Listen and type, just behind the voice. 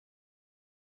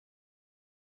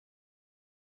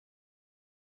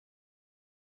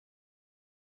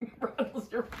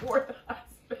Ronald's your fourth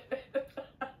husband.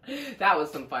 That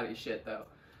was some funny shit, though.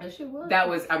 That shit was. That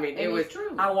was, I mean, it was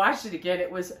true. I watched it again. It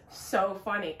was so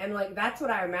funny. And, like, that's what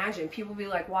I imagine. People be,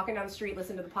 like, walking down the street,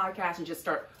 listening to the podcast, and just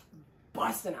start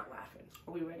busting out laughing.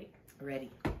 Are we ready?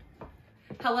 Ready.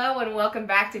 Hello, and welcome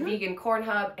back to Vegan Corn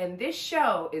Hub. And this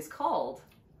show is called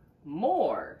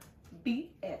More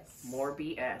BS. More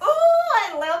BS. Oh,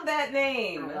 I love that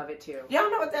name. I love it, too. Y'all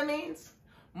know what that means?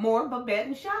 More Babette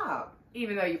and Shop.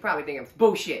 Even though you probably think it's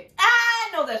bullshit. I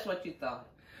know that's what you thought.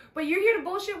 But you're here to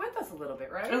bullshit with us a little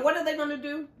bit, right? And what are they going to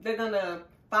do? They're going to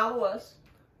follow us.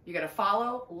 You got to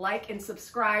follow, like, and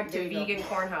subscribe to There you Vegan go.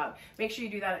 Corn Hub. Make sure you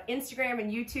do that on Instagram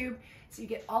and YouTube so you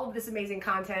get all of this amazing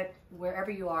content wherever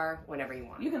you are, whenever you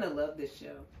want. You're going to love this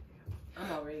show.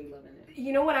 I'm already loving it.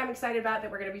 You know what I'm excited about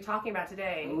that we're going to be talking about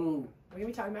today? Ooh. We're going to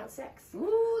be talking about sex.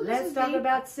 Ooh, Let's talk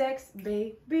about sex,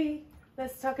 baby.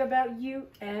 Let's talk about you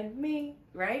and me,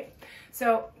 right?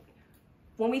 So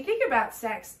when we think about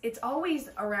sex, it's always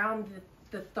around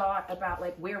the thought about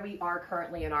like where we are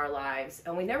currently in our lives,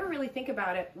 and we never really think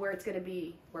about it where it's going to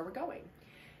be, where we're going.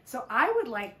 So I would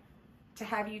like to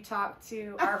have you talk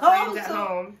to our friends at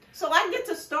home. So I get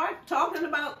to start talking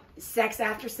about Sex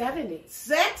after 70.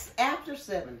 sex after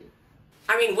 70.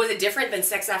 I mean, was it different than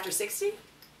sex after 60?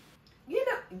 You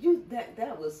know,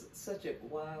 that was such a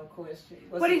wild question.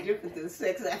 What's But it different than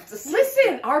sex after 60?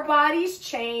 Listen, our bodies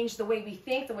change, the way we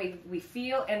think, the way we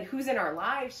feel, and who's in our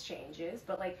lives changes.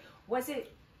 But like, was there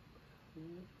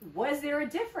a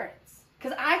difference?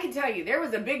 Because I can tell you, there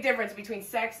was a big difference between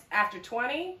sex after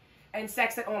 20 and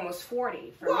sex at almost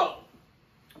 40 for me.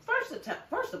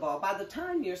 First of all, by the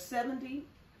time you're 70,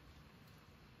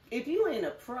 if you ain't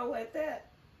a pro at that,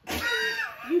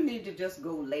 you need to just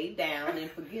go lay down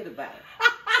and forget about it.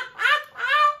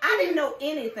 I didn't know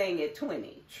anything at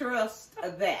 20. Trust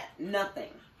that.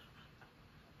 Nothing.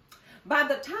 By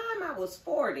the time I was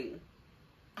 40,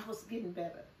 I was getting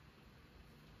better.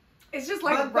 It's just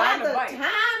like But by riding the a bike. time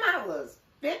I was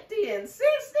 50 and 60,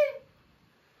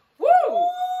 Woo!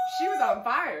 She was on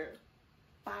fire.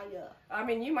 fire. I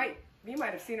mean, you might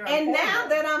have seen her on And Pornhub. now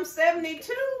that I'm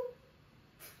 72,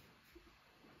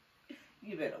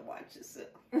 you better watch yourself.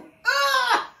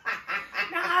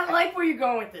 Now, I like where you're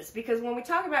going with this, because when we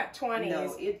talk about 20s,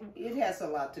 No, it has a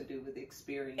lot to do with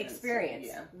experience.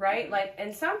 Yeah. Right? Mhm. Like,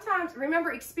 and sometimes,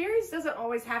 remember, experience doesn't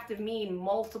always have to mean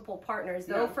multiple partners,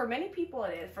 though. No. For many people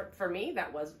it is. For me,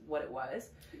 that was what it was.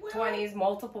 Well, 20s,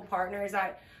 multiple partners.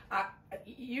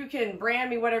 You can brand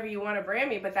me whatever you want to brand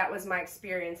me, but that was my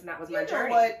experience and that was my you know journey.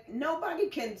 what? Nobody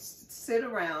can sit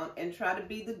around and try to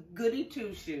be the goody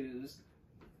two-shoes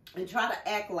and try to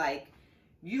act like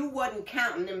you wasn't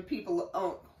counting them people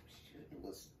on. Shoot, it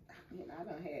was, I mean, I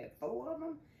done had 4 of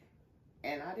them,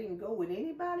 and I didn't go with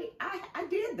anybody. I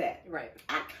did that. Right.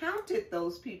 I counted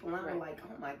those people, and I Right. was like,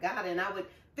 oh my God. And I would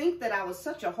think that I was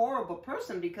such a horrible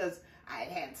person because I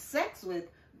had sex with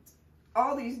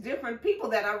all these different people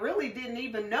that I really didn't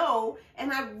even know,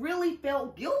 and I really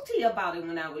felt guilty about it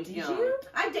when I was young. you?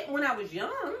 I did when I was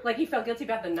young. Like, you felt guilty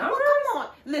about the Well, numbers? come on.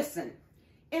 Listen,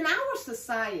 in our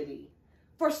society,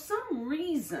 for some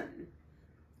reason,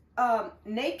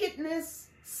 nakedness,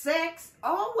 sex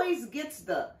always gets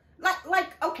the,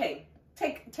 okay,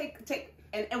 take,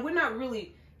 and we're not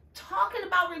really talking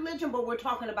about religion, but we're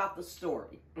talking about the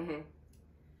story. Mm-hmm.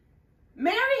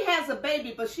 Mary has a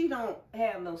baby, but she don't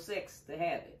have no sex to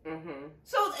have it. Mm-hmm.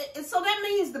 So that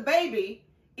means the baby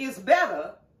is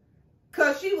better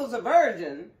because she was a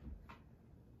virgin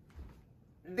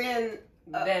than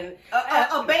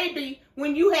a baby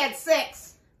when you had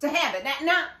sex to have it.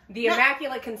 Now The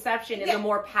Immaculate Conception is a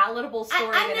more palatable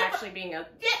story than actually being a...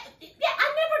 Yeah,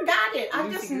 I never got it. I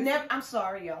Lucy just Goosey. never, I'm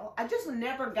sorry, y'all. I just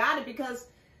never got it because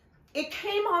it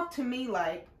came off to me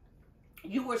like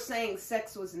you were saying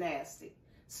sex was nasty.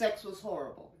 Sex was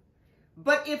horrible.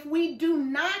 But if we do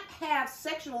not have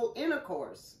sexual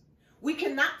intercourse, we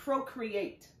cannot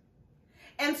procreate.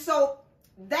 And so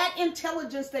that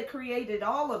intelligence that created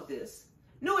all of this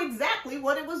knew exactly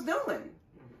what it was doing.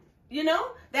 You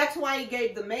know? That's why he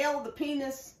gave the male the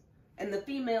penis and the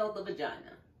female the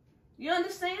vagina. You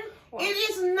understand? Well, it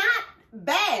is not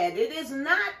bad. It is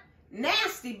not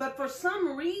nasty. But for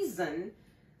some reason,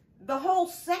 the whole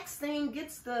sex thing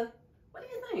gets the... What do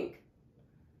you think?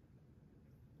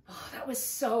 Oh, that was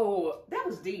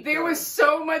deep. There though. was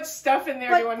so much stuff in there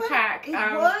to unpack. It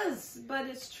was, but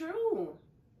it's true.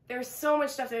 There's so much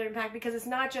stuff to unpack because it's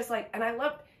not just like, and I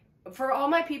love, for all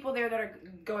my people there that are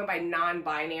going by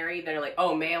non-binary, that are like,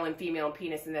 oh, male and female and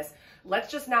penis and this,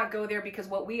 let's just not go there, because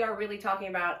what we are really talking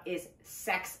about is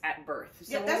sex at birth.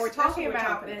 So Yeah, when that's we're talking what we're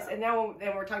about talking this, about. and now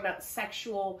then we're talking about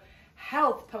sexual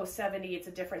health post 70, it's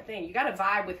a different thing. You got to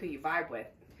vibe with who you vibe with.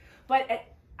 But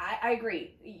I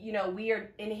agree. You know, we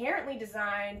are inherently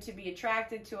designed to be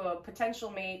attracted to a potential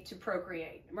mate to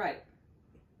procreate. Right.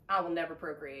 I will never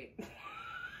procreate.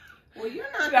 Well,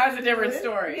 you're not. That's a different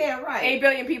story. Yeah, right. 8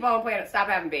 billion people on the planet. Stop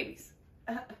having babies.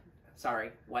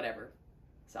 Sorry, whatever.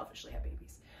 Selfishly have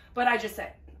babies. But I just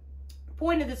said,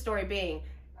 point of the story being,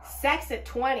 sex at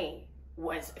 20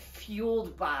 was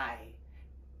fueled by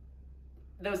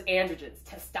those androgens,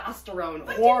 testosterone,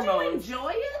 hormones. Did you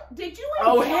enjoy it? Did you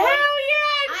enjoy Oh, it? hell yeah,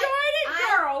 I enjoyed it,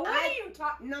 girl. What are you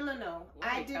talking? No.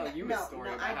 I did not.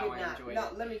 No, I did not. No,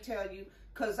 let me tell you,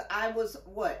 because I was,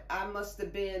 that must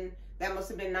have been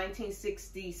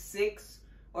 1966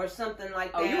 or something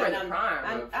like that. Oh, you were in the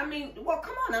prime. I mean, well,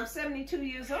 come on, I'm 72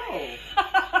 years old.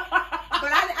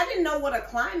 But I didn't know what a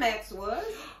climax was.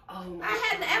 Oh my I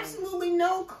had God. absolutely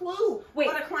no clue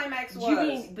what a climax was. You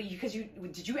mean, but because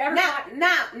did you ever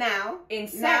now in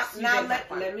sex?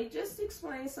 Let me just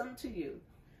explain something to you.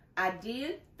 I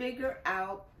did figure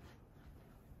out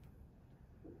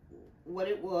what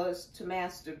it was to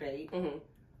masturbate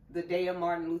the day of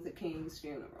Martin Luther King's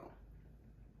funeral.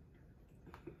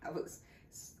 I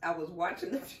was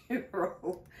watching the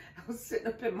funeral. I was sitting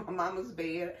up in my mama's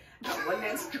bed.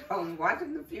 I was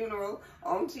watching the funeral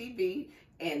on TV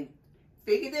and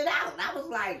figured it out. I was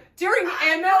like, during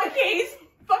MLK's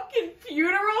fucking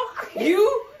funeral,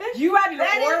 you had an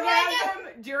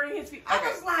orgasm during his funeral. I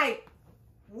was like,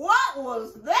 what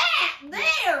was that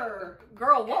there?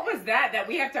 Girl, what was that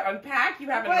we have to unpack? You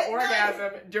having an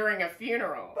orgasm during a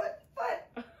funeral. But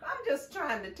I'm just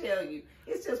trying to tell you,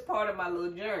 it's just part of my little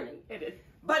journey. It is.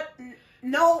 But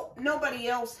nobody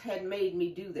else had made me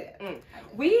do that.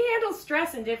 We handle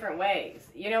stress in different ways,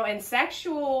 you know, and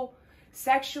sexual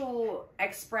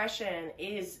expression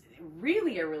is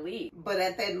really a relief. But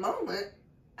at that moment,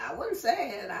 I wasn't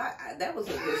sad. That was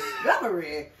a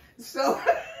discovery. So,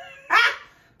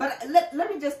 but let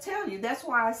me just tell you, that's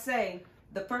why I say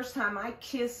the first time I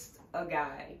kissed a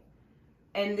guy,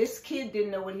 and this kid didn't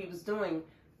know what he was doing,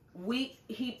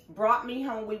 he brought me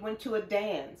home. We went to a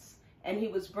dance. And he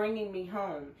was bringing me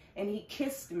home, and he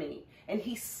kissed me, and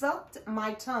he sucked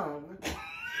my tongue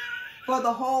for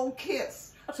the whole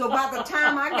kiss. So by the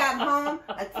time I got home,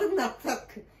 I could not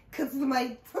suck because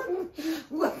my tongue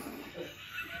was...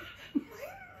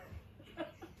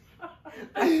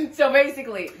 So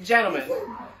basically, gentlemen,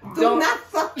 do not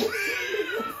suck it.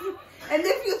 And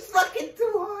if you suck it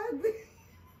too hard...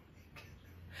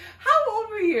 How old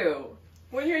were you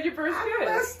when you had your first kiss?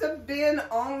 I must have been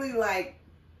only like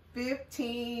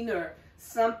 15 or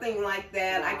something like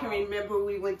that. Wow. I can remember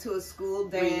we went to a school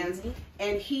dance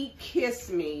and he kissed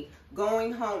me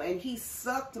going home and he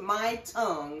sucked my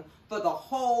tongue for the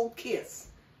whole kiss.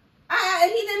 He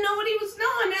didn't know what he was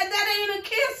doing. That ain't a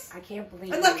kiss. I can't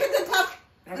believe Look at the tongue.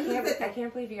 I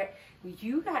can't believe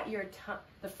you got your tongue.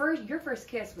 Your first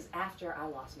kiss was after I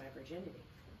lost my virginity.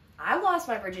 I lost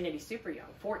my virginity super young,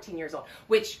 14 years old,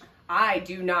 which I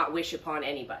do not wish upon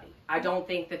anybody. I don't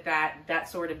think that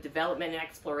sort of development and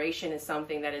exploration is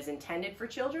something that is intended for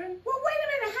children. Well, wait a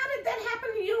minute. How did that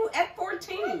happen to you at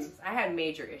 14? I had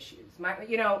major issues.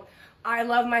 I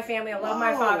love my family. I love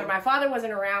my father. My father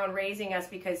wasn't around raising us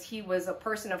because he was a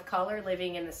person of color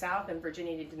living in the South, and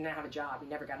Virginia didn't have a job. He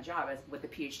never got a job with a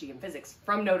PhD in physics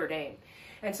from Notre Dame.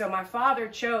 And so my father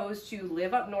chose to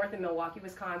live up north in Milwaukee,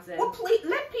 Wisconsin. Well, please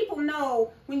let people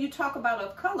know when you talk about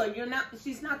of color,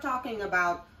 she's not talking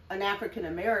about an African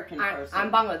American person.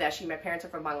 I'm Bangladeshi. My parents are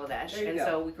from Bangladesh. There you and go.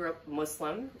 So we grew up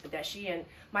Muslim, Deshi, and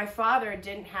my father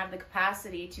didn't have the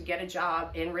capacity to get a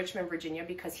job in Richmond, Virginia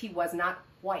because he was not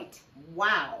white.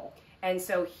 Wow. And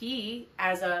so he,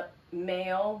 as a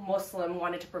male Muslim,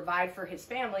 wanted to provide for his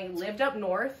family, lived up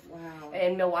north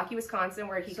in Milwaukee, Wisconsin,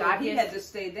 where he had to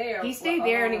stay there. He stayed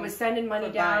there, and he was sending money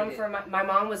down for my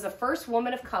mom was the first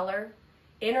woman of color,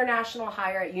 international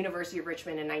hire at University of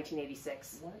Richmond in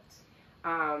 1986. What?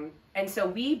 And so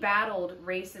we battled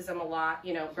racism a lot,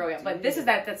 growing up. But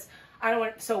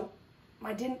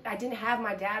I didn't have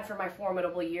my dad for my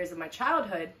formidable years of my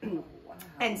childhood. Wow.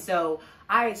 And so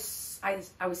I was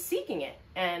seeking it.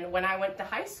 And when I went to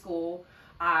high school,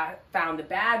 I found the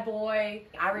bad boy.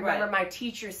 I remember my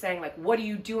teacher saying, like, what are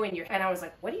you doing? And I was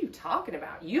like, what are you talking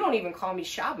about? You don't even call me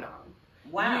Shabnam.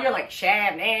 Wow. You're like,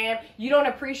 Shabnam. You don't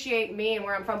appreciate me and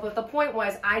where I'm from. But the point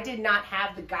was, I did not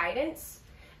have the guidance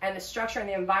and the structure and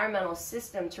the environmental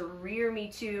system to rear me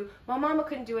to. My mama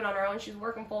couldn't do it on her own. She was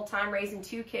working full time, raising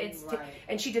 2 kids,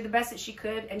 and she did the best that she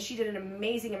could, and she did an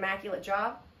amazing, immaculate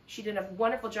job. She did a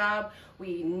wonderful job.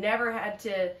 We never had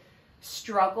to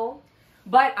struggle,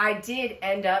 but I did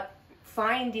end up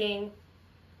finding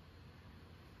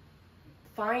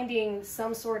finding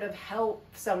some sort of help,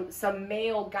 some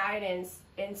male guidance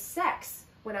in sex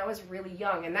when I was really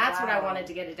young. And that's what I wanted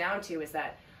to get it down to, is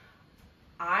that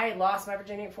I lost my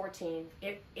virginity at 14.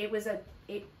 It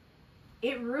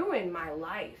ruined my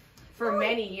life for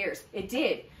many years. It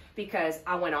did, because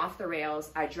I went off the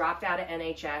rails. I dropped out of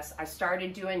NHS. I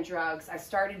started doing drugs. I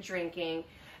started drinking.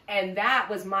 And that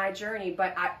was my journey.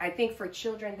 But I think for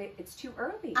children, it's too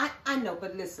early. I know,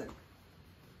 but listen.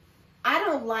 I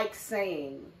don't like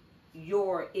saying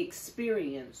your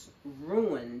experience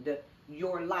ruined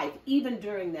your life, even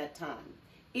during that time.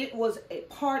 It was a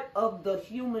part of the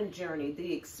human journey,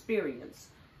 the experience.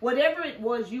 Whatever it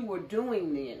was you were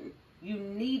doing then, you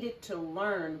needed to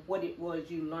learn what it was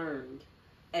you learned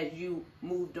as you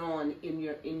moved on in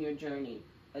your journey,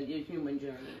 your human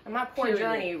journey. And my poor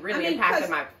journey really impacted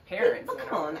my parents.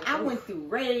 Come on, I went through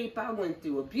rape, I went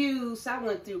through abuse,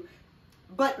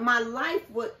 but my life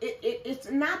was,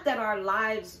 it's not that our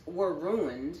lives were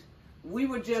ruined. We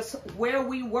were just where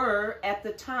we were at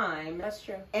the time. That's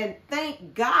true. And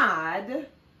thank God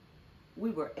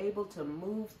we were able to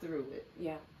move through it.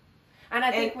 Yeah. And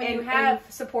I think when you have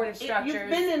supportive structures, you've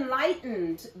been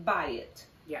enlightened by it.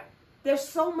 Yeah. There's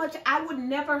so much. I would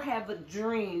never have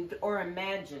dreamed or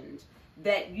imagined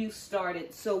that you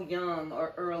started so young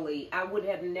or early. I would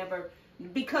have never,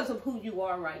 because of who you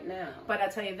are right now. But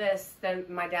I'll tell you this, then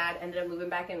my dad ended up moving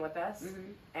back in with us,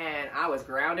 and I was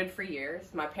grounded for years.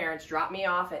 My parents dropped me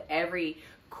off at every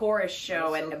chorus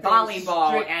show, at the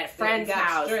volleyball, at friends'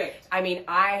 house. Strict. I mean,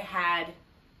 I had,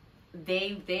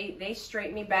 they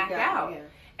straightened me back out. Yeah.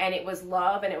 And it was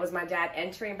love, and it was my dad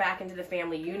entering back into the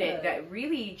family unit that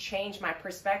really changed my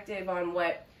perspective on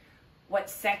what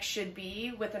sex should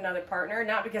be with another partner.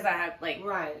 Not because I have, like,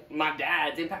 my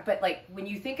dad's impact, but, like, when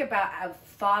you think about a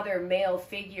father, male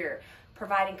figure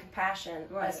providing compassion,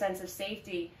 a sense of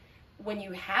safety, when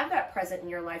you have that present in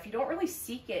your life, you don't really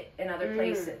seek it in other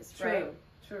places, right?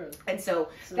 True. And so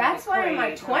that's why in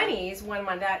my 20s, when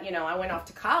my dad, I went off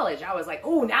to college, I was like,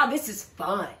 oh, now this is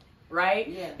fun, right?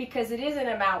 Yeah. Because it isn't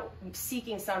about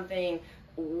seeking something,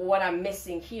 what I'm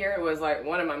missing here. It was like,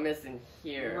 what am I missing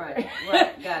here? Right,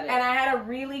 got it. And I had a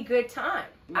really good time.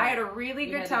 Right. I had a really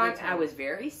good time. I was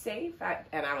very safe,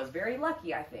 and I was very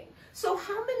lucky, I think. So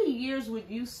how many years would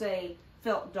you say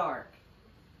felt dark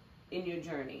in your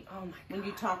journey? Oh, my God. When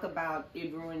you talk about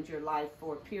it ruined your life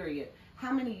for a period,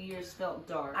 how many years felt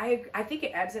dark? I think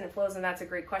it ebbs and it flows, and that's a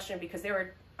great question, because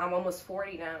I'm almost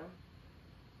 40 now.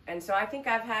 And so I think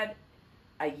I've had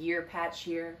a year patch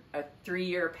here, a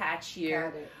 3-year patch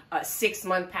here, a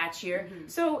 6-month patch here.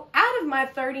 So out of my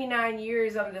 39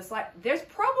 years of this life, there's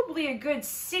probably a good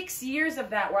 6 years of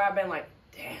that where I've been like,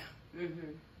 damn.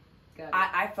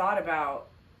 I thought about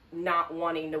not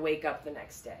wanting to wake up the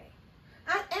next day.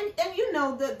 And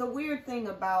the weird thing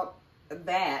about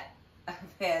that,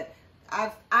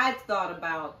 I've thought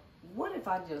about, what if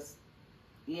I just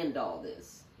end all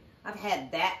this? I've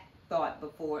had that thought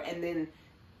before, and then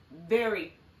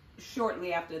very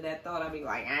shortly after that thought, I'd be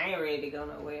like, I ain't ready to go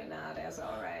nowhere now. That's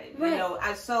all right.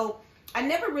 So I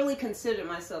never really considered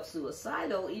myself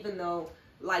suicidal, even though,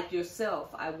 like yourself,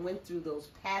 I went through those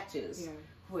patches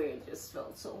where it just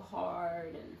felt so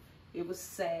hard and it was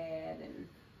sad and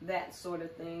that sort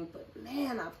of thing. But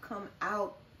man, I've come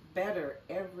out better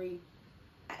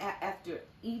after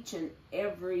each and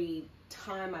every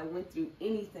time I went through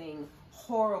anything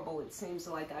horrible. It seems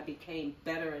like I became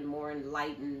better and more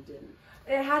enlightened.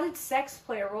 And how did sex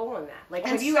play a role in that? Like,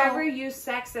 have you ever used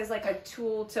sex as like a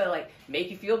tool to like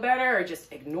make you feel better, or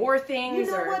just ignore things?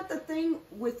 You know what the thing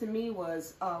with me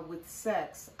was with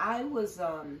sex? I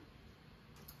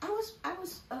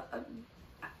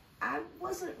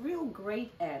wasn't real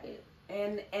great at it,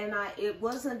 and it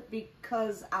wasn't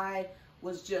because I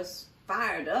was just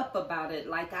fired up about it.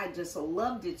 Like, I just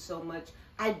loved it so much.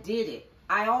 I did it.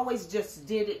 I always just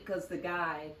did it because the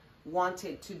guy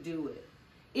wanted to do it.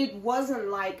 It wasn't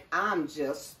like I'm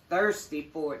just thirsty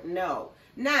for it. No.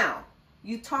 Now,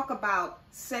 you talk about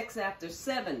sex after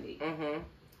 70.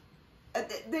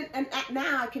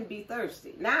 Now I can be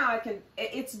thirsty. Now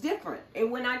it's different. And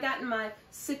when I got in my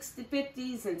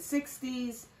 50s and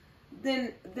 60s,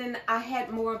 then I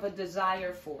had more of a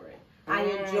desire for it. I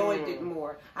enjoyed it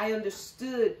more. I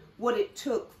understood what it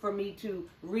took for me to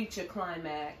reach a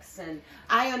climax, and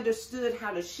I understood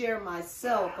how to share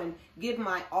myself and give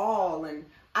my all, and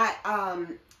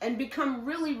and become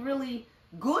really, really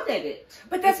good at it.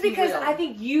 But that's because I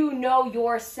think you know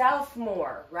yourself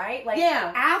more, right? Like,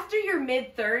 after your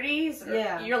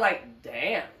mid-30s, you're like,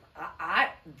 damn,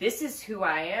 this is who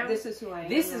I am. This is who I am.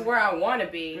 This is where I want to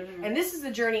be. And this is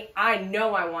the journey I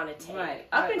know I want to take.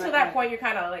 Up until that point, you're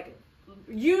kind of like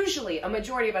usually a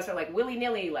majority of us are like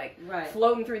willy-nilly, like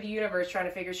floating through the universe trying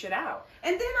to figure shit out.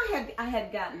 And then I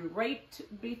had gotten raped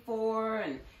before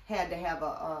and had to have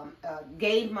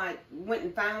went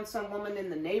and found some woman in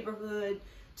the neighborhood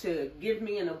to give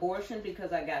me an abortion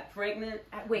because I got pregnant.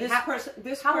 Wait,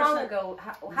 how long ago?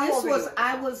 How old were you?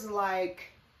 I was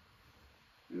like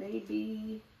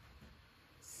maybe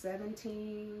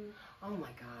 17. Oh my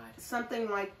God. Something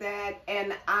like that.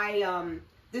 And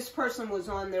this person was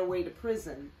on their way to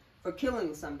prison for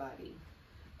killing somebody.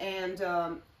 And,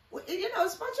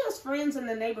 it's a bunch of us friends in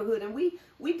the neighborhood, and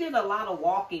we did a lot of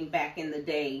walking back in the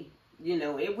day.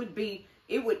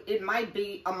 It might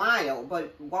be a mile,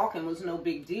 but walking was no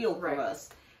big deal for us.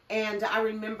 And I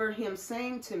remember him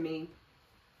saying to me,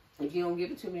 if you don't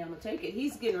give it to me, I'm going to take it.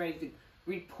 He's getting ready to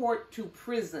report to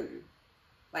prison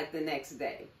like the next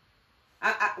day.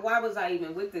 Why was I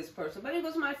even with this person? But he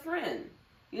was my friend.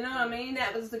 You know what I mean?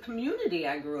 That was the community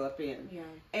I grew up in. Yeah.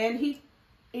 And he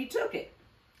took it.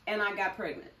 And I got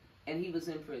pregnant. And he was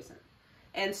in prison.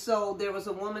 And so there was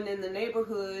a woman in the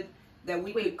neighborhood that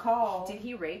we could call. Did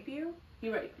he rape you? He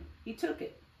raped me. He took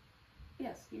it.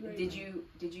 Yes, he raped me.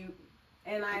 Did you?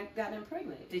 And I got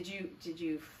impregnated. Did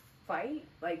you fight?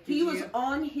 Like he was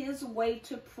on his way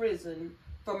to prison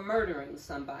for murdering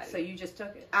somebody. So you just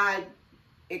took it? I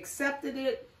accepted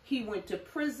it. He went to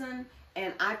prison,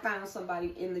 and I found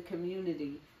somebody in the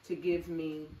community to give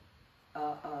me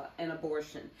an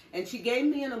abortion. And she gave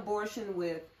me an abortion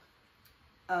with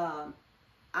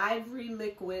ivory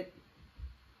liquid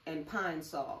and pine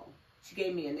sol. She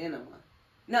gave me an enema.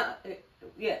 No,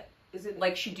 is it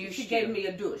like she douched? She gave me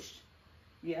a douche.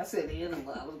 Yeah, I said the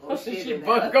enema. I was going to shit she in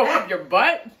that. Go up your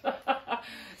butt.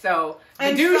 So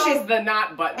the douche is the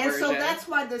not butt version. And so that's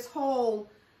why this whole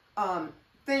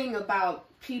thing about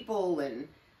people and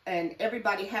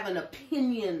everybody have an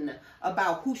opinion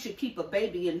about who should keep a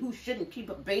baby and who shouldn't keep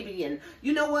a baby. And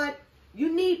you know what?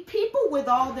 You need people with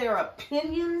all their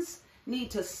opinions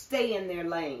need to stay in their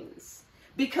lanes.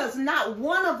 Because not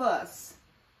one of us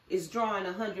is drawing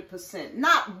 100%.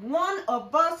 Not one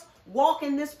of us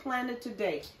walking this planet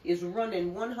today is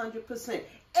running 100%.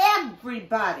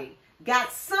 Everybody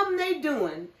got something they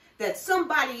doing that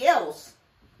somebody else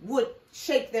would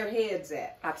shake their heads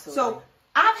at. Absolutely. So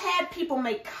I've had people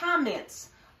make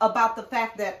comments about the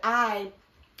fact that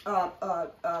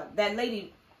that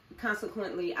lady,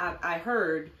 consequently, I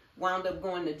heard, wound up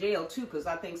going to jail too, because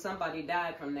I think somebody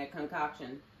died from that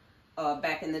concoction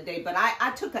back in the day. But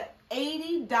I took an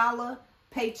 $80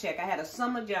 paycheck. I had a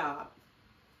summer job.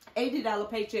 $80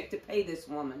 paycheck to pay this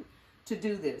woman to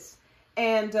do this.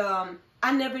 And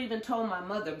I never even told my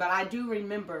mother, but I do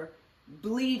remember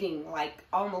bleeding, like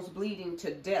almost bleeding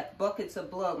to death, buckets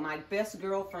of blood. My best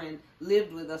girlfriend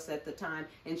lived with us at the time,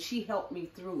 and she helped me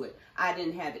through it. I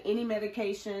didn't have any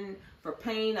medication for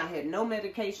pain. I had no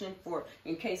medication for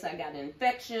in case I got an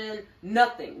infection,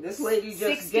 nothing. This lady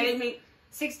just gave me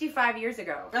 65 years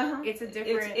ago. It's a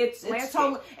different it's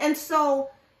totally. And so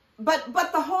but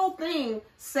the whole thing,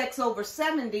 sex over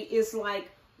 70, is like,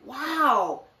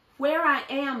 wow, where I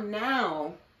am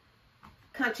now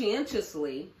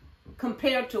conscientiously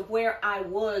compared to where I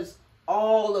was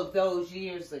all of those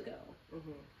years ago.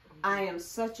 I am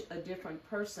such a different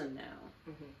person now.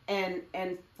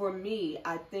 And for me,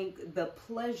 I think the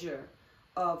pleasure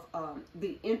of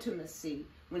the intimacy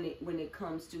when it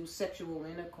comes to sexual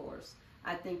intercourse,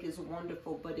 I think is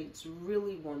wonderful, but it's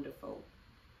really wonderful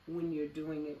when you're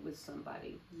doing it with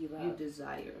somebody you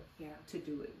desire to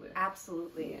do it with.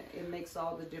 Absolutely. Yeah, it makes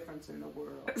all the difference in the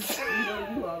world.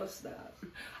 You ought to stop.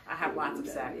 I have lots of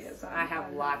sex. Yes, I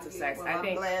have lots of sex. Well,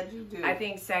 I'm glad you do. I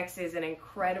think sex is an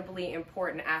incredibly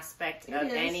important aspect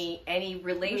of any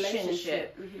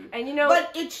relationship. And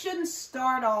but it shouldn't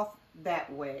start off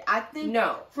that way. I think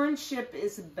friendship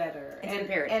is better.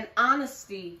 And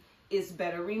honesty is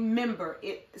better. Remember,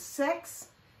 sex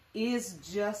is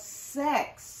just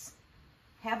sex.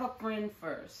 Have a friend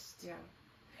first. Yeah.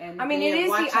 And I mean, it is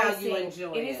watch the how icing. you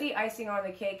enjoy It is the icing on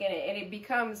the cake, and it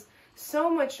becomes so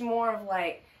much more of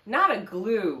like not a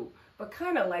glue, but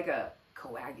kind of like a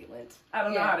coagulant. I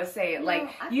don't know how to say it. Like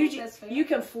you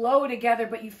can flow together,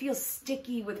 but you feel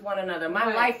sticky with one another.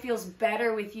 My life feels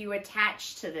better with you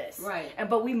attached to this. Right.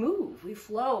 But we move, we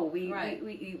flow, we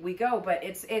go. But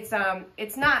it's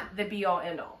not the be all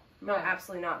end all. No,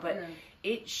 absolutely not. But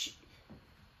it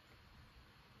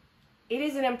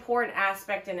is an important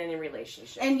aspect in any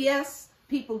relationship. And yes,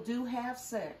 people do have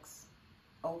sex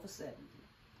over 70.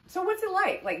 So what's it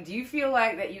like? Like, do you feel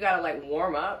like that you gotta like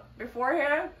warm up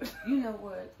beforehand? You know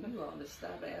what? You ought to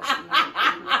stop asking me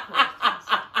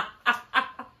questions.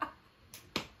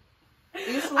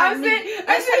 It's like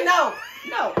I say no.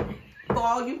 For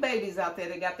all you babies out there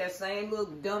that got that same little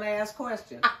dumbass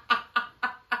question.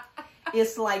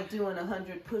 It's like doing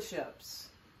 100 push-ups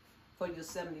for your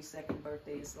 72nd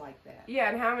birthday. It's like that. Yeah,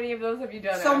 and how many of those have you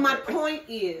done? So my point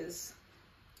is,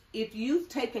 if you've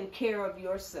taken care of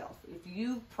yourself, if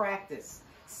you've practiced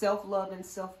self-love and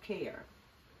self-care,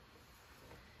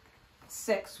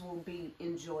 sex will be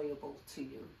enjoyable to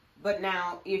you. But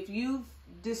now, if you've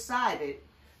decided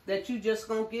that you just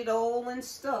gonna get old and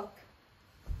stuck,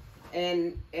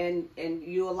 and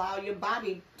you allow your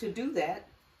body to do that,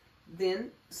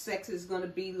 then sex is gonna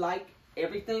be like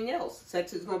everything else.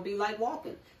 Sex is gonna be like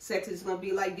walking. Sex is gonna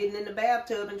be like getting in the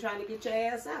bathtub and trying to get your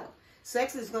ass out.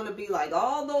 Sex is gonna be like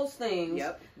all those things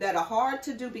that are hard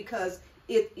to do because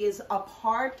it is a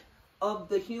part of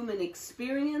the human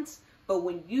experience. But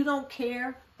when you don't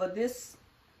care for this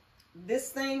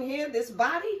thing here, this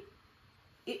body,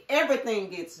 everything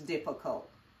gets difficult.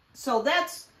 So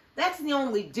that's the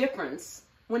only difference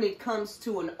when it comes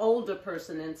to an older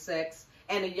person in sex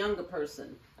and a younger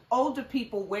person. Older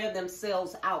people wear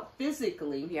themselves out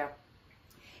physically. Yeah.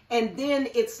 And then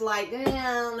it's like,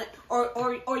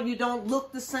 or you don't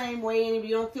look the same way, and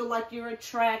you don't feel like you're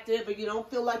attractive, or you don't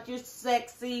feel like you're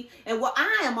sexy. And well,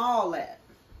 I am all that.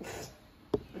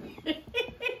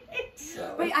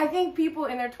 So. But I think people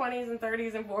in their 20s and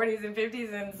 30s and 40s and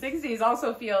 50s and 60s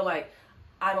also feel like,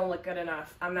 I don't look good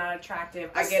enough. I'm not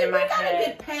attractive. I get in my head.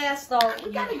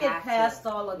 We gotta get past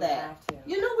all of that.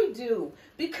 You know we do.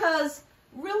 Because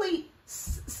really,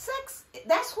 sex,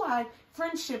 that's why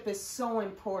friendship is so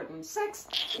important. Sex,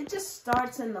 it just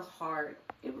starts in the heart.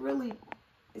 It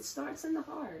starts in the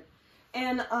heart.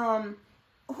 And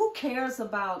who cares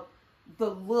about the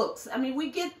looks? I mean,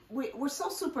 we're so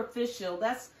superficial.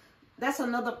 That's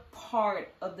another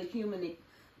part of the human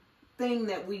thing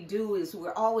that we do, is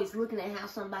we're always looking at how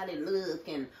somebody look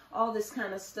and all this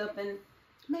kind of stuff. And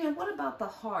man, what about the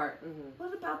heart?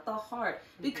 What about the heart?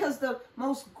 Because the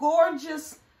most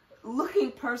gorgeous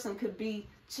looking person could be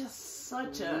just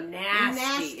such a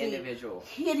nasty individual,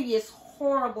 hideous,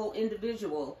 horrible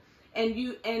individual, and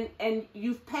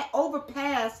you've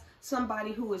overpassed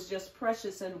somebody who is just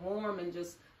precious and warm and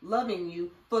just loving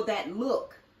you for that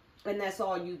look, and that's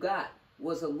all you got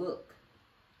was a look.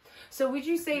 So would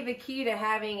you say the key to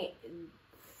having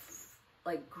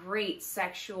like great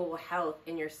sexual health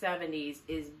in your 70s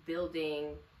is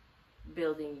building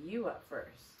you up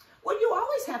first? Well, you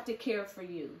always have to care for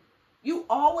you. You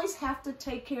always have to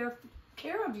take care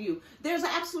of you. There's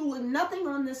absolutely nothing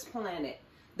on this planet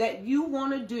that you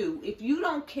want to do if you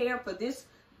don't care for this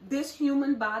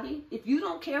human body. If you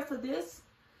don't care for this,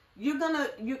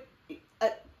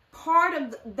 part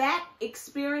of that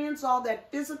experience, all that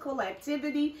physical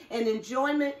activity and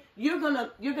enjoyment, you're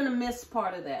gonna miss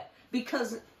part of that,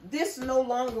 because this no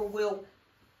longer will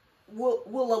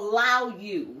allow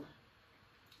you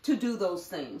to do those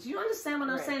things. You understand what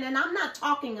I'm saying? And I'm not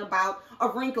talking about a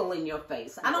wrinkle in your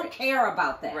face. I don't care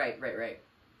about that. Right.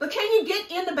 But can you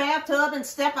get in the bathtub and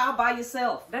step out by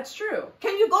yourself? That's true.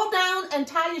 Can you go down and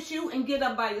tie your shoe and get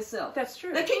up by yourself? That's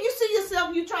true. Now, can you see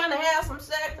yourself, you trying to have some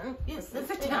sex?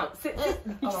 Sit down.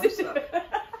 I'm sorry.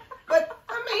 But,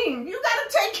 I mean, you got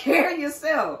to take care of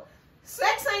yourself.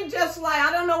 Sex ain't just like,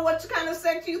 I don't know what kind of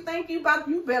sex you think you about.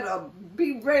 You better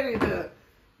be ready to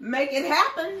make it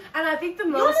happen. And I think the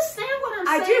most... You understand what I'm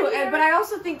saying? I do, but I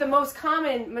also think the most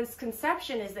common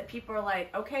misconception is that people are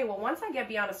like, okay, well, once I get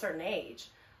beyond a certain age,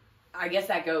 I guess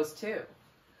that goes too.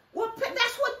 Well,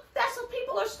 that's what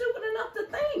people are stupid enough to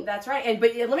think. That's right.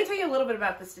 But let me tell you a little bit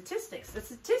about the statistics. The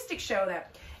statistics show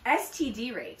that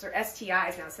STD rates, or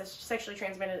STIs now, sexually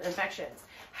transmitted infections,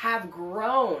 have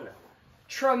grown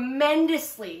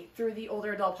tremendously through the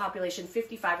older adult population,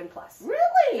 55 and plus.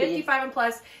 Really? 55 and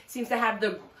plus seems to have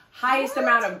the highest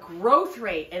amount of growth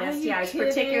rate in STIs,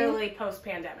 particularly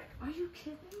post-pandemic. Are you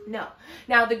kidding? No.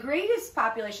 Now, the greatest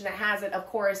population that has it, of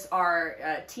course,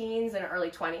 are teens and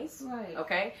early 20s. Right.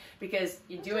 Okay? Because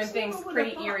you're doing things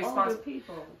pretty irresponsible.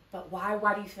 People. But why?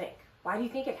 Why do you think? Why do you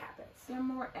think it happens? They're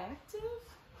more active?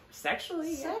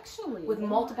 Sexually. Sexually. With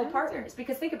multiple partners.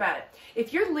 Because think about it.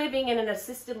 If you're living in an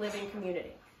assisted living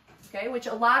community, okay, which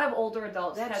a lot of older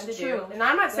adults tend to do. And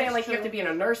I'm not saying like you have to be in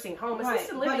a nursing home.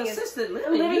 Assisted living is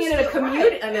living in a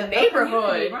community, in a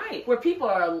neighborhood where people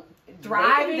are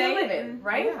thriving and living,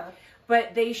 right? Yeah.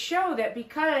 But they show that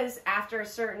because after a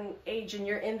certain age and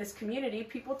you're in this community,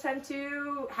 people tend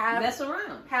to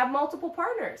have multiple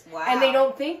partners. Wow. And they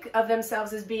don't think of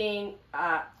themselves as being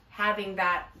having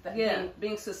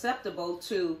being susceptible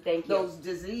to those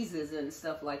diseases and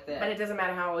stuff like that. But it doesn't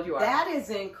matter how old you are. That is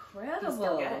incredible. You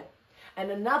still get it. And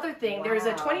another thing, there was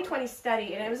a 2020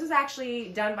 study, and it was actually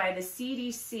done by the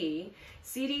CDC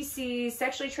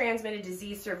Sexually Transmitted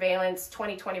Disease Surveillance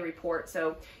 2020 report.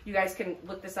 So you guys can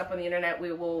look this up on the internet.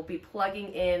 We will be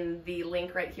plugging in the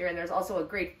link right here. And there's also a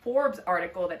great Forbes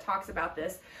article that talks about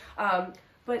this.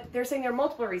 But they're saying there are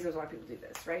multiple reasons why people do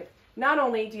this, right? Not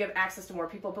only do you have access to more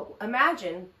people, but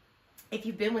imagine if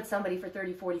you've been with somebody for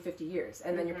 30, 40, 50 years,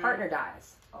 and then your partner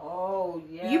dies. Oh,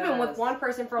 yeah. You've been with one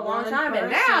person for a long time,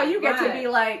 and now you get to be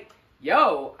like,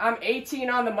 yo, I'm 18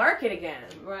 on the market again.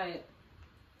 Right.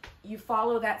 You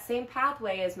follow that same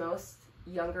pathway as most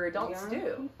younger adults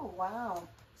do. Oh, wow.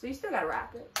 So you still got to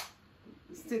wrap it.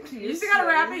 You still got to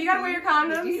wrap it. You got to wear your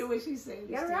condoms. You hear what she said?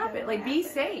 You got to wrap it. Like, be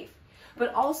safe.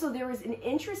 But also, there was an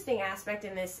interesting aspect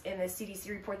in this CDC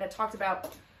report that talked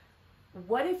about,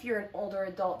 what if you're an older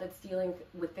adult that's dealing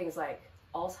with things like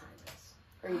Alzheimer's,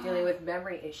 or you're dealing with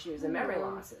memory issues and memory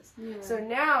losses. Yeah. So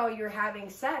now you're having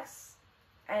sex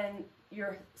and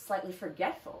you're slightly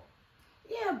forgetful.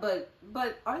 Yeah, but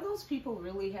are those people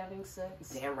really having sex?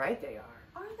 Damn right they are.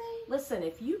 Are they? Listen,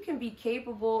 if you can be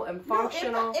capable and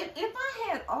functional. No, if I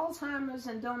had Alzheimer's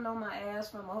and don't know my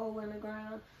ass from a hole in the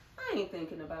ground, I ain't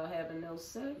thinking about having no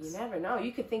sex. You never know.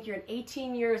 You could think you're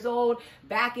 18 years old,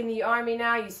 back in the Army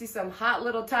now. You see some hot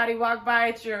little toddy walk by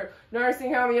at your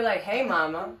nursing home. You're like, hey,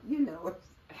 mama. You know.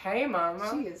 Hey,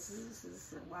 mama. This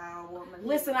is a wild woman.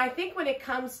 Listen, I think when it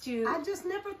comes to... I just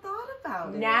never thought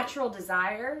about it. Natural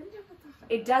desire,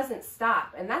 it doesn't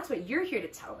stop. And that's what you're here to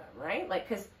tell them, right? Like,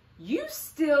 because you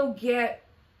still get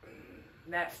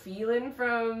that feeling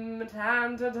from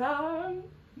time to time.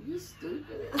 You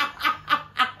stupid.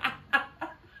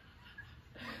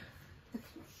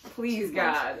 Please,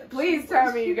 God. Please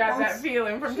tell me you got that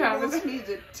feeling from time to time. She wants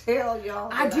me to tell y'all.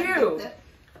 I do.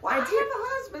 Well, I have a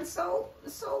husband, so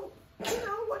you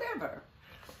know, whatever.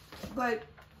 But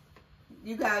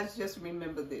you guys just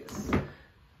remember this.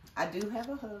 I do have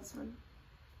a husband,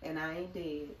 and I ain't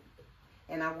dead.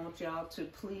 And I want y'all to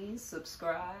please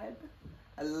subscribe,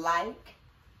 like,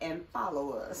 and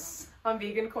follow us on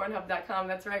vegancornhub.com.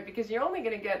 That's right, because you're only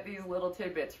going to get these little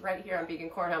tidbits right here on Vegan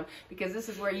Corn Hub, because this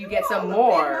is where you get some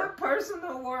more in my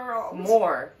personal world,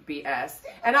 more BS.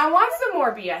 And I want some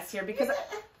more BS here, because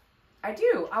I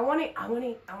do. I want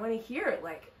to hear it.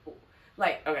 Like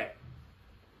okay.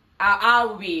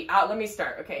 Let me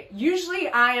start. Okay. Usually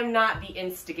I am not the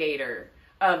instigator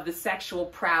of the sexual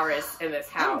prowess in this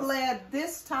house. I'm glad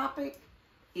this topic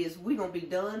is, we're going to be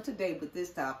done today with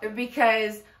this topic.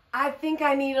 Because I think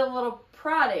I need a little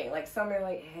prodding. Like somebody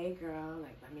like, hey girl,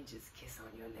 like let me just kiss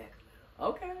on your neck a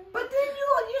little. Okay. But then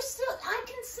you're still, I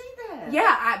can see that.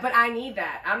 Yeah, but I need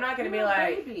that. I'm not going to be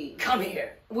like, baby, come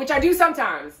here. Which I do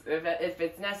sometimes if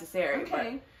it's necessary. Okay.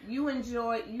 But you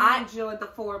enjoy the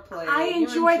foreplay. I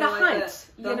enjoy the hunt.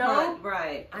 The hunt,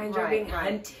 right. I enjoy being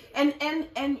hunted. And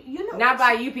you know, not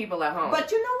by you people at home.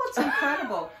 But you know what's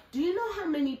incredible? Do you know how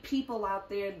many people out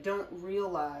there don't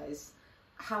realize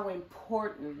how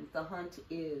important the hunt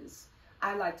is?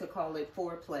 I like to call it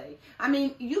foreplay. I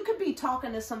mean, you could be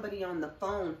talking to somebody on the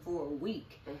phone for a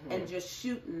week and just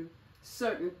shooting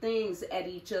certain things at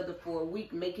each other for a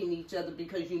week, making each other,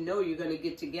 because you know you're going to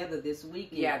get together this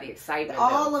weekend. Yeah, the excitement.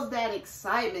 All of that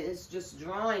excitement is just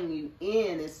drawing you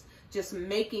in. It's just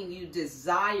making you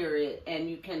desire it, and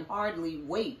you can hardly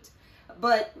wait.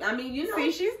 But I mean, you know,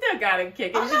 see, she still got it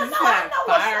kicking. I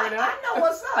know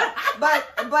what's up.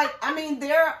 But I mean,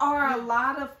 there are a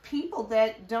lot of people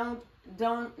that don't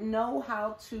know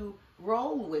how to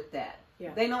roll with that.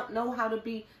 Yeah. They don't know how to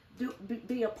be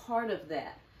a part of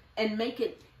that and make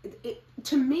it.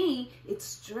 To me, it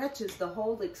stretches the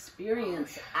whole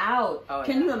experience out. Oh,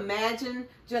 Can you imagine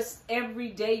just every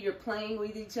day you're playing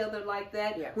with each other like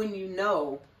that when you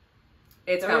know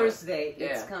it's Thursday, coming.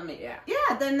 it's coming.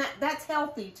 Yeah, then that's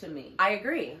healthy to me. I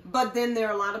agree. But then there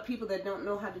are a lot of people that don't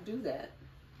know how to do that.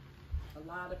 A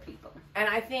lot of people. And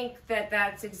I think that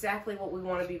that's exactly what we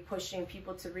want to be pushing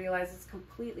people to realize. It's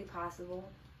completely possible.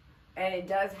 And it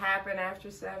does happen after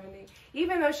 70.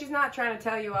 Even though she's not trying to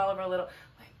tell you all of her little...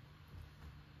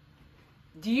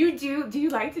 Do you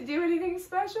like to do anything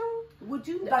special? Would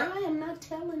you? Like, I am not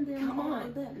telling them. Come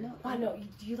on. That. No. I know.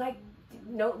 Do you like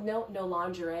no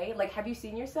lingerie? Like, have you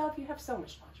seen yourself? You have so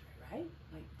much lingerie, right?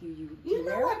 Like, do you You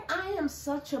know wear what? it? I am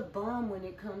such a bum when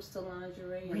it comes to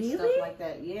lingerie and Really? stuff like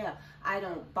that. Yeah, I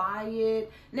don't buy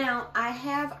it. Now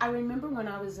I remember when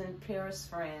I was in Paris,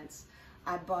 France,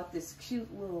 I bought this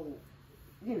cute little,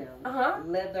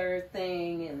 leather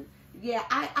thing, and yeah,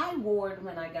 I wore it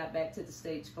when I got back to the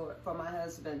States for my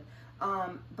husband.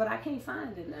 But I can't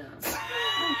find it now.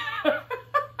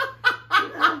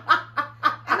 And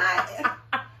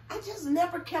I just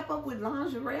never kept up with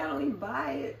lingerie. I don't even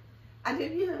buy it. I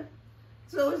didn't, you know.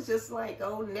 So it's just like,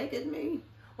 oh, naked me.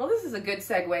 Well, this is a good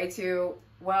segue to,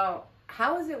 well,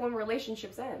 how is it when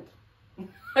relationships end?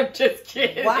 I'm just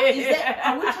kidding. What is that?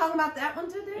 Are we talking about that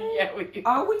one today? Yeah, we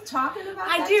are. We talking about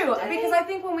that today? Because I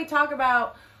think when we talk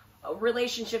about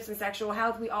relationships and sexual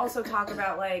health, we also talk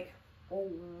about like, well,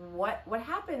 what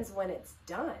happens when it's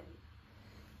done?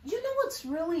 You know what's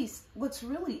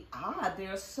really odd?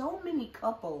 There are so many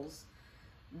couples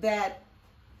that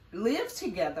live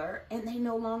together and they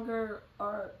no longer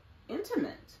are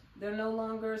intimate. They're no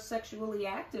longer sexually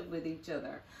active with each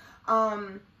other.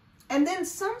 And then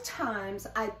sometimes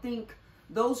I think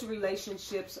those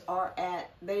relationships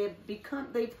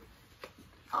they've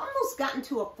almost gotten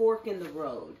to a fork in the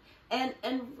road. And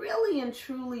really and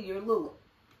truly, you're a little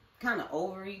kind of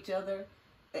over each other,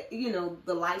 you know,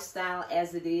 the lifestyle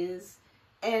as it is.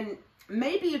 And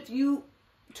maybe if you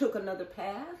took another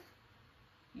path,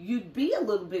 you'd be a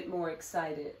little bit more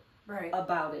excited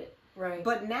about it. Right.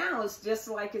 But now it's just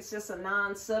a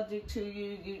non-subject to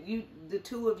you. You the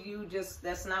two of you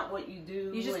that's not what you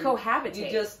do. You just cohabitate. You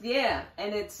just,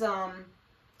 and it's I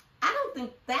don't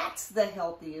think that's the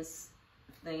healthiest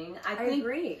thing. I think,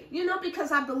 agree. You know,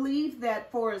 because I believe that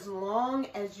for as long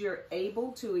as you're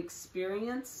able to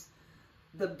experience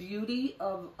the beauty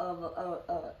of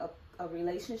a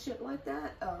relationship like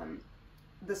that,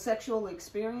 the sexual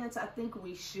experience, I think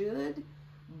we should.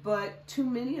 But too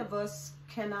many of us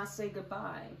cannot say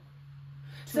goodbye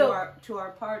to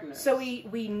our partners. So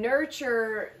we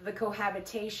nurture the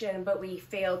cohabitation, but we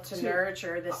fail to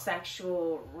nurture the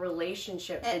sexual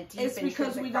relationship. It's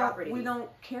because we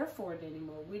don't care for it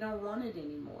anymore. We don't want it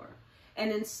anymore.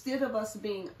 And instead of us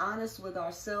being honest with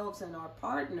ourselves and our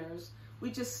partners,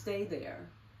 we just stay there.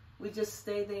 We just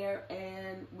stay there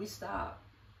and we stop.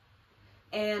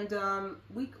 And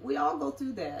we all go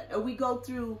through that. Or we go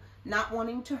through not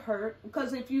wanting to hurt,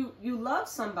 because if you love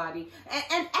somebody,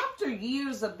 and after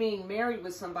years of being married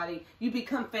with somebody, you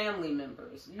become family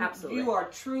members. Absolutely. You are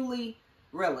truly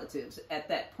relatives at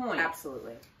that point.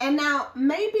 Absolutely. And now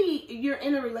maybe you're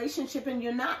in a relationship and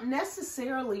you're not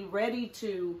necessarily ready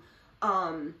to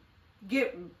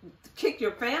kick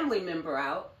your family member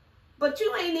out, but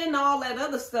you ain't into all that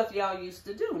other stuff y'all used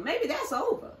to do. Maybe that's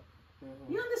over.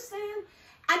 Mm-hmm. You understand?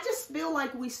 I just feel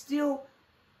like we still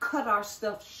cut our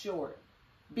stuff short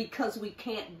because we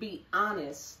can't be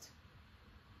honest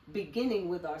beginning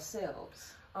with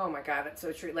ourselves. Oh my God, that's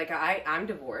so true. Like I'm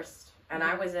divorced and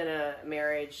I was in a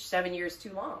marriage 7 years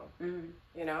too long. Mm-hmm.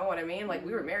 You know what I mean? Like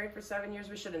we were married for 7 years.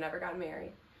 We should have never gotten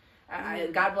married.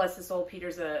 God bless his soul.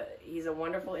 He's a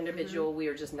wonderful individual. Mm-hmm. We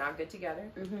were just not good together.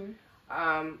 Mm-hmm.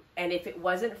 And if it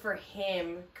wasn't for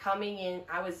him coming in,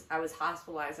 I was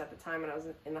hospitalized at the time, and I was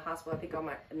in the hospital, I think on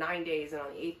my 9 days, and on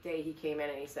the 8th day he came in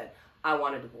and he said, I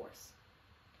want a divorce.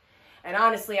 And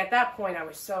honestly, at that point I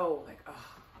was so like, oh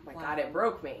my God, it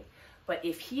broke me. But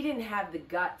if he didn't have the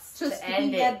guts to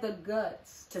end it. He had the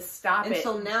guts. To stop it. And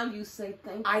so now you say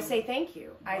thank you. I say thank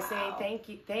you. Wow. I say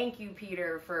thank you,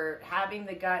 Peter, for having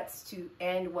the guts to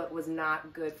end what was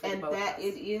not good for both of us.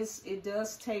 And it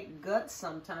does take guts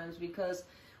sometimes, because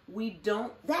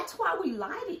that's why we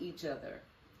lie to each other.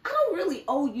 I don't really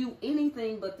owe you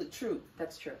anything but the truth.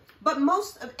 That's true. But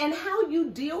and how you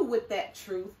deal with that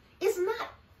truth that's not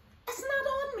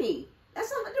on me.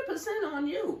 That's 100% on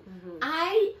you. Mm-hmm.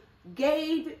 I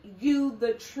gave you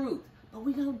the truth, but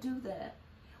we don't do that.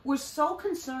 We're so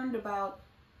concerned about,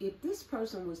 if this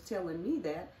person was telling me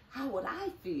that, how would I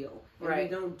feel? And we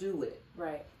don't do it.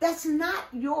 Right. That's not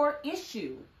your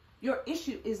issue. Your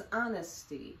issue is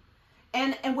honesty.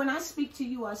 And when I speak to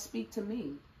you, I speak to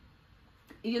me.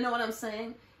 You know what I'm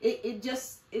saying? It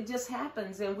just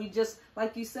happens, and we just,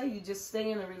 like you say, you just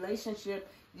stay in a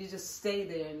relationship. You just stay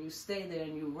there, and you stay there,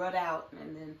 and you rut out,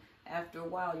 and then after a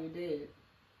while, you're dead.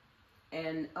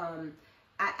 And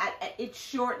it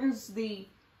shortens the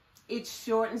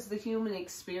human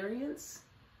experience,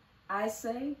 I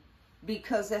say,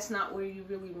 because that's not where you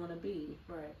really want to be.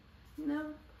 Right. No.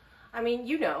 I mean,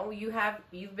 you've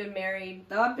been married.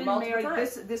 I've been married.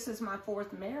 Times. This is my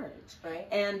 4th marriage. Right.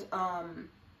 And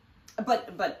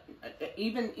but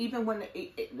even when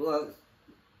it was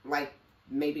like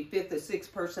maybe 5th or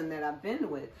 6th person that I've been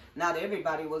with, not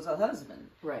everybody was a husband.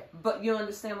 Right. But you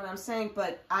understand what I'm saying?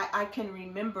 But I can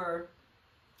remember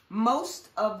most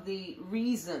of the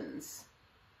reasons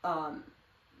that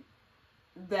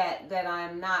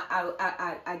I'm not,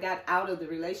 I got out of the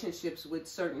relationships with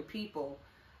certain people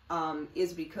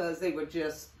is because they were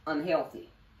just unhealthy.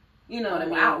 You know what I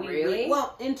mean? Wow, really?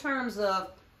 Well, in terms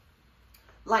of,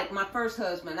 like, my first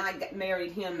husband,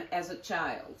 married him as a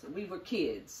child. We were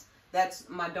kids. That's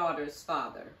my daughter's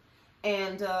father.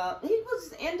 And he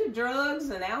was into drugs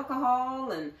and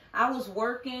alcohol, and I was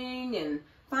working, and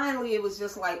finally it was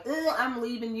just like, I'm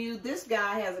leaving you. This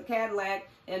guy has a Cadillac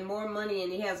and more money,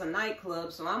 and he has a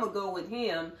nightclub, so I'm going to go with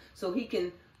him so he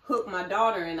can hook my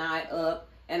daughter and I up,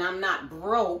 and I'm not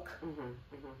broke.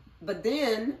 But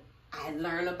then I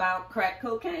learned about crack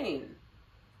cocaine.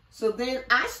 So then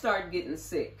I started getting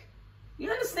sick.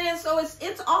 You understand? So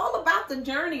it's all about the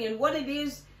journey and what it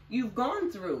is you've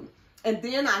gone through. And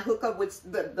then I hook up with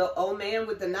the old man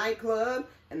with the nightclub,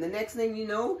 and the next thing you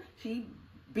know, he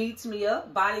beats me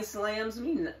up, body slams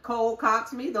me, cold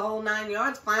cocks me, the whole 9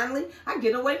 yards. Finally, I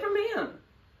get away from him.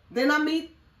 Then I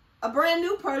meet a brand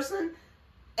new person,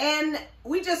 and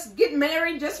we just get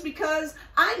married just because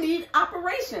I need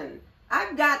operation.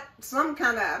 I've got some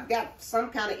kind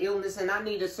of illness, and I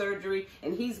need a surgery,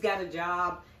 and he's got a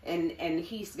job, and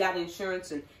he's got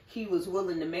insurance, and he was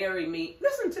willing to marry me.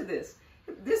 Listen to this.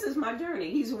 This is my journey.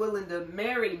 He's willing to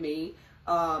marry me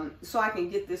so I can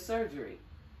get this surgery.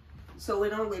 So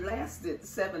it only lasted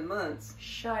 7 months.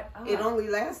 Shut up. It only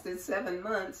lasted 7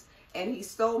 months, and he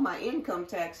stole my income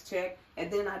tax check,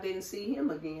 and then I didn't see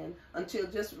him again until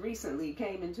just recently. He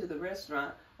came into the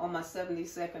restaurant on my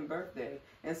 72nd birthday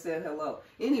and said hello.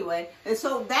 Anyway, and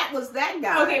so that was that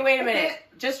guy. Okay, wait a minute.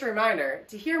 Just a reminder,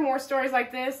 to hear more stories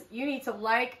like this, you need to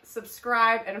like,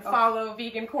 subscribe, and follow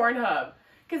Vegan Corn Hub.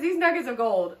 Because these nuggets of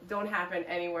gold don't happen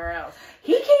anywhere else.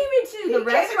 He came into the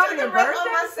restaurant on your birthday?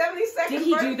 On my 72nd Did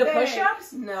he do the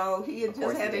push-ups? No, he had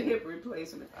just had a hip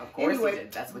replacement. Of course he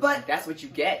did. That's what you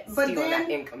get. But stealing then that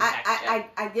income tax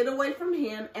I get away from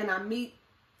him, and I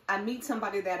meet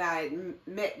somebody that I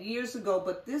met years ago,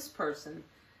 but this person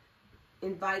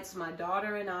invites my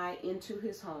daughter and I into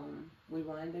his home. We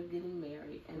wind up getting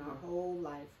married, and our whole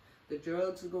life, the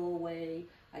drugs go away.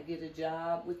 I get a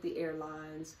job with the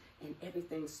airlines, and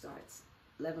everything starts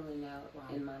leveling out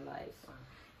in my life.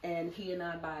 And he and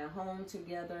I buy a home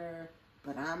together,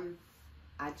 but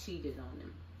I cheated on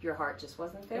him. Your heart just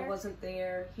wasn't there? It wasn't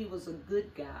there. He was a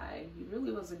good guy. He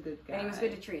really was a good guy. And he was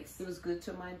good to Treese. He was good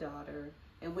to my daughter.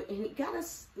 And he got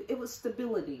us, it was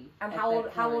stability. And how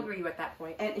old were you at that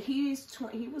point? And he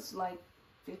was like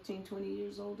 15, 20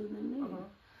 years older than me.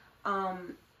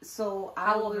 So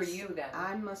how old were you then?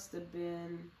 I must have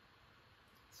been,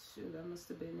 I must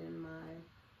have been in my,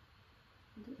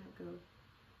 when did I go?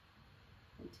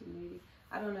 1980.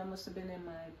 I don't know, I must have been in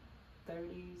my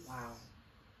 30s. Wow.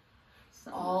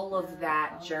 All of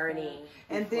that journey.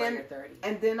 And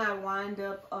then I wind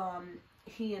up,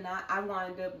 I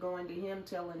wind up going to him,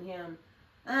 telling him,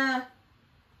 I'll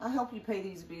help you pay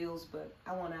these bills, but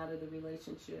I want out of the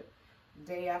relationship.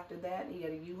 Day after that, he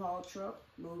had a U-Haul truck,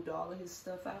 moved all of his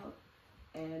stuff out,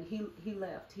 and he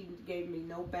left. He gave me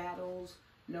no battles,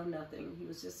 no nothing. He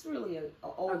was just really an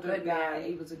older guy. Man.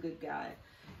 He was a good guy.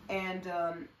 And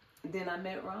then I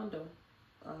met Rondo,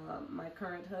 my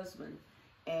current husband,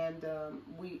 and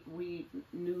we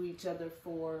knew each other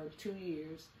for 2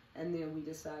 years, and then we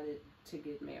decided to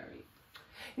get married.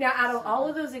 Now, out of all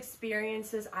of those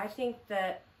experiences, I think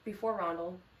that before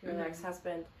Rondo, your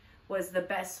ex-husband, was the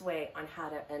best way on how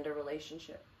to end a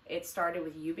relationship. It started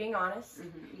with you being honest.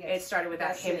 Yes, it started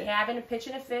without him having a pitch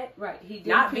and a fit. Right. He didn't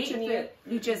not beating you.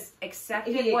 He just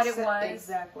accepted what it was.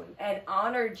 Exactly. And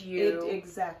honored you.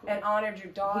 Exactly. And honored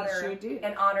your daughter. He sure did.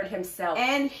 And honored himself.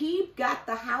 And he got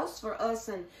the house for us,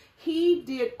 and he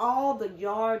did all the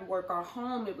yard work. Our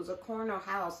home, it was a corner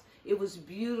house. It was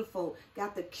beautiful.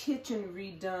 Got the kitchen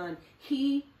redone.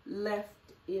 He left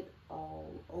it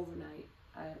all overnight.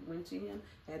 I went to him,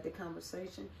 had the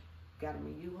conversation, got him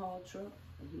a U-Haul truck,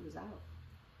 and he was out.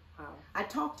 Wow. I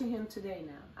talk to him today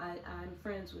now. I'm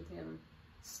friends with him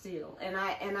still. And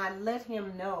I let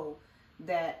him know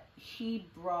that he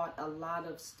brought a lot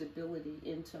of stability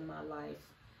into my life.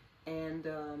 And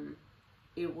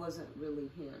it wasn't really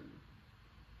him.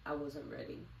 I wasn't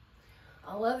ready.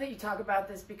 I love that you talk about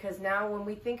this, because now when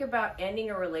we think about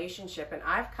ending a relationship, and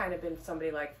I've kind of been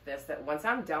somebody like this, that once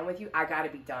I'm done with you, I got to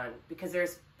be done, because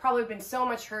there's probably been so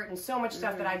much hurt and so much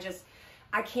stuff that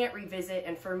I can't revisit,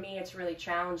 and for me it's really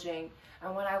challenging.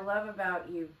 And what I love about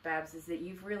you, Babs, is that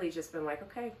you've really just been like,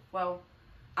 okay, well,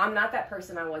 I'm not that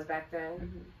person I was back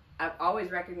then. I've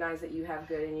always recognized that you have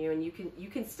good in you, and you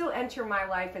can still enter my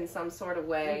life in some sort of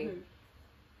way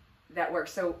that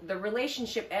works. So the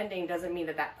relationship ending doesn't mean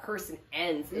that that person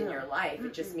ends in your life.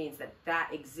 It just means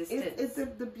that existence. It's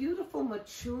the beautiful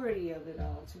maturity of it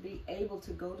all, to be able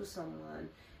to go to someone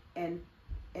and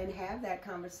have that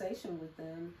conversation with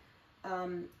them,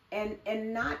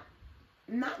 and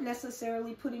not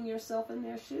necessarily putting yourself in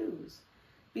their shoes,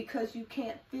 because you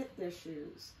can't fit their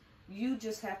shoes. You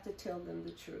just have to tell them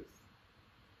the truth.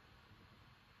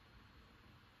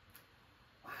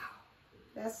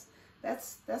 That's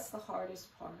the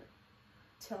hardest part.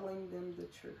 Telling them the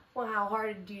truth. Well, how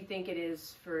hard do you think it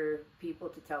is for people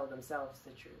to tell themselves the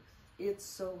truth? It's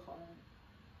so hard.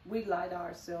 We lie to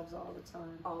ourselves all the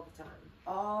time. All the time.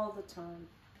 All the time.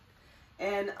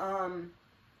 And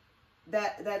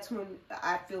that's when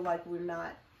I feel like we're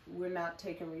not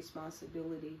taking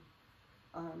responsibility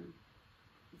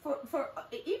for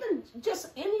even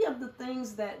just any of the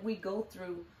things that we go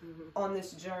through on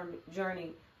this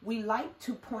journey. We like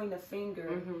to point a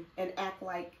finger and act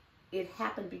like it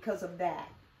happened because of that.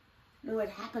 No, it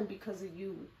happened because of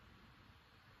you.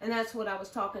 And that's what I was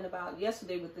talking about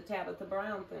yesterday with the Tabitha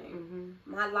Brown thing.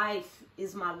 My life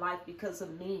is my life because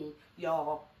of me,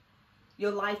 y'all.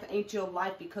 Your life ain't your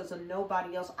life because of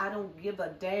nobody else. I don't give a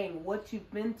dang what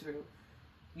you've been through.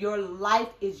 Your life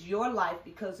is your life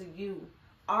because of you.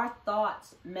 Our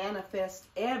thoughts manifest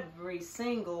every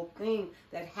single thing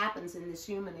that happens in this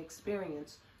human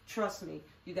experience. Trust me,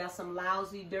 you got some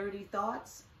lousy, dirty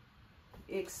thoughts,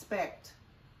 expect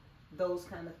those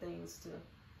kind of things to,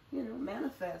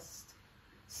 manifest.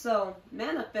 So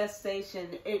manifestation,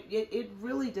 it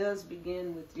really does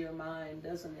begin with your mind,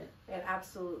 doesn't it? It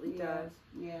absolutely does.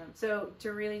 Yeah. So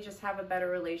to really just have a better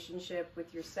relationship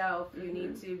with yourself, you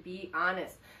need to be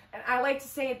honest. And I like to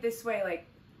say it this way, like,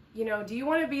 do you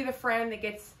want to be the friend that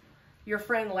gets your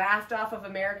friend laughed off of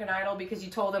American Idol because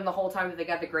you told them the whole time that they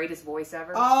got the greatest voice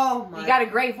ever? Oh my! You got a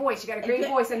great voice. You got a great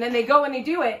voice, and then they go and they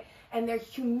do it, and they're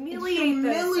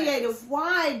humiliated.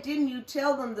 Why didn't you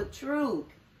tell them the truth?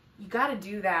 You got to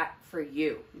do that for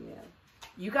you. Yeah.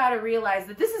 You got to realize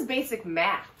that this is basic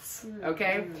maths,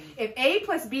 okay? If A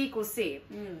plus B equals C,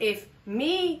 if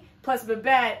me plus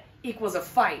Babette equals a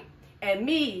fight, and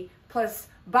me plus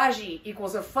Baji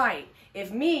equals a fight,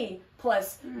 if me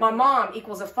plus my mom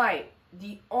equals a fight,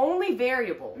 the only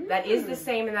variable that is the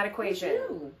same in that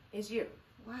equation is you.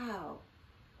 Wow.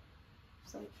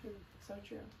 So true. So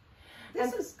true.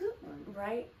 This is a good one.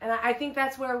 Right? And I think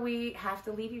that's where we have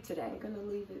to leave you today. I'm going to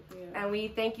leave it there. And we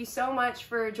thank you so much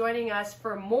for joining us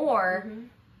for more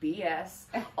BS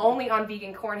only on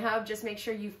Vegan Corn Hub. Just make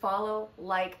sure you follow,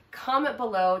 like, comment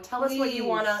below. Tell us what you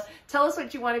want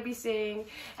to be seeing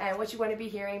and what you want to be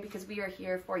hearing, because we are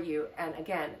here for you. And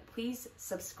again, please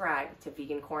subscribe to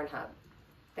Vegan Corn Hub.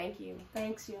 Thank you.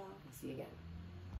 Thanks, y'all. See you again.